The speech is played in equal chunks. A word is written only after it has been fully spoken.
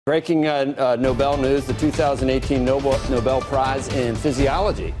Breaking Nobel news, the 2018 Nobel Prize in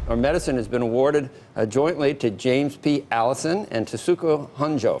Physiology or Medicine has been awarded jointly to James P. Allison and Tasuku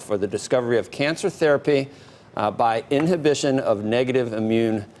Honjo for the discovery of cancer therapy by inhibition of negative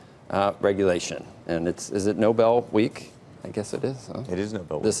immune regulation. And is it Nobel week? I guess it is. Huh? It is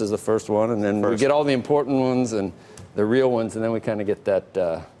Nobel week. This is the first one, and then we get all the important ones and the real ones, and then we kind of get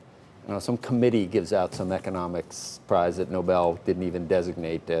that, some committee gives out some economics prize that Nobel didn't even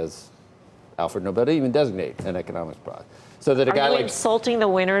designate as Alfred Nobel didn't even designate an economics prize. So that a guy like insulting the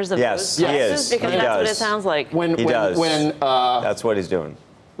winners of yes, those prizes? he is. Because he that's does. what it sounds like. He does. That's what he's doing.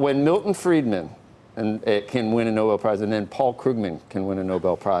 When Milton Friedman can win a Nobel Prize, and then Paul Krugman can win a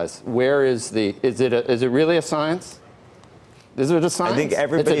Nobel Prize, where is is it really a science? Is it a science? I think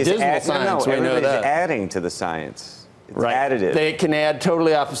everybody's everybody's adding to the science. It's additive. They can add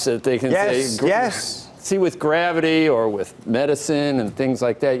totally opposite. They can say, see, with gravity or with medicine and things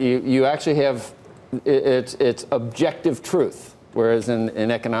like that, you actually have, it's objective truth. Whereas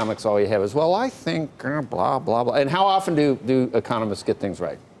in economics, all you have is, well, I think, blah, blah, blah. And how often do economists get things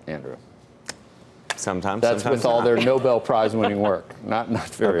right, Andrew? Sometimes. That's with all their Nobel Prize winning work. Not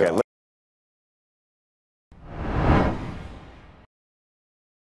very often.